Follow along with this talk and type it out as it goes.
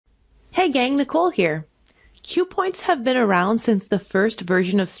Hey gang, Nicole here. Cue points have been around since the first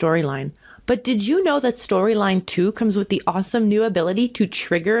version of Storyline, but did you know that Storyline 2 comes with the awesome new ability to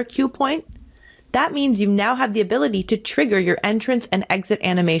trigger a cue point? That means you now have the ability to trigger your entrance and exit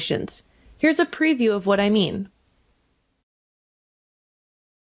animations. Here's a preview of what I mean.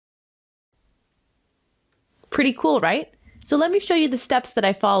 Pretty cool, right? So let me show you the steps that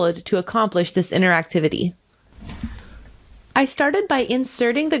I followed to accomplish this interactivity. I started by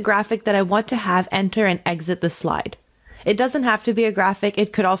inserting the graphic that I want to have enter and exit the slide. It doesn't have to be a graphic,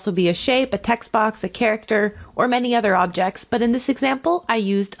 it could also be a shape, a text box, a character, or many other objects, but in this example, I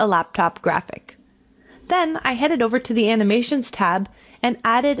used a laptop graphic. Then I headed over to the Animations tab and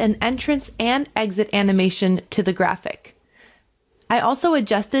added an entrance and exit animation to the graphic. I also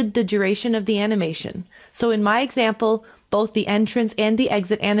adjusted the duration of the animation. So in my example, both the entrance and the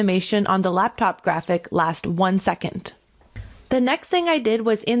exit animation on the laptop graphic last 1 second. The next thing I did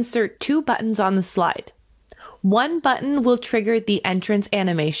was insert 2 buttons on the slide. One button will trigger the entrance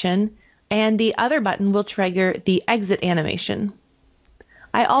animation, and the other button will trigger the exit animation.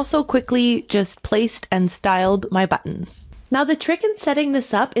 I also quickly just placed and styled my buttons. Now the trick in setting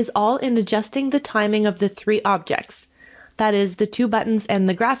this up is all in adjusting the timing of the 3 objects. That is, the 2 buttons and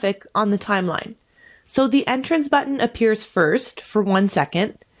the graphic on the timeline. So the entrance button appears first for 1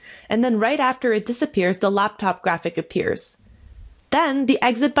 second, and then right after it disappears, the laptop graphic appears. Then the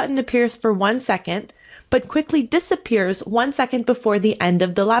exit button appears for 1 second, but quickly disappears 1 second before the end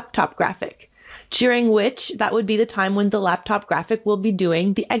of the laptop graphic, during which that would be the time when the laptop graphic will be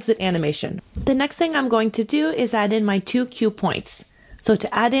doing the exit animation. The next thing I'm going to do is add in my 2 cue points. So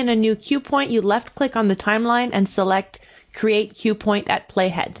to add in a new cue point, you left click on the timeline and select Create Cue Point at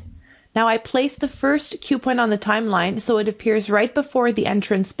Playhead. Now I placed the first cue point on the timeline so it appears right before the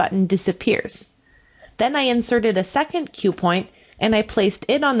entrance button disappears. Then I inserted a second cue point and I placed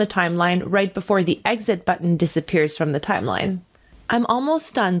it on the timeline right before the exit button disappears from the timeline. I'm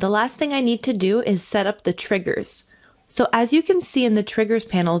almost done. The last thing I need to do is set up the triggers. So as you can see in the triggers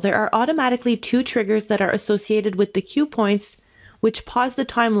panel, there are automatically 2 triggers that are associated with the cue points, which pause the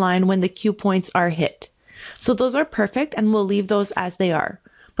timeline when the cue points are hit. So those are perfect and we'll leave those as they are.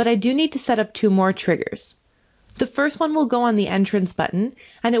 But I do need to set up 2 more triggers. The first one will go on the entrance button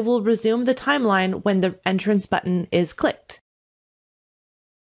and it will resume the timeline when the entrance button is clicked.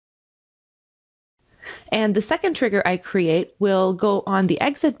 And the second trigger I create will go on the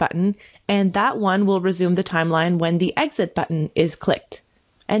exit button, and that one will resume the timeline when the exit button is clicked.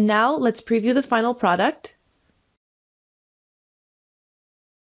 And now let's preview the final product.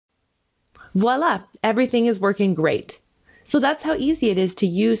 Voila! Everything is working great. So that's how easy it is to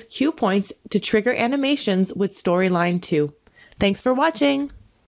use cue points to trigger animations with Storyline 2. Thanks for watching!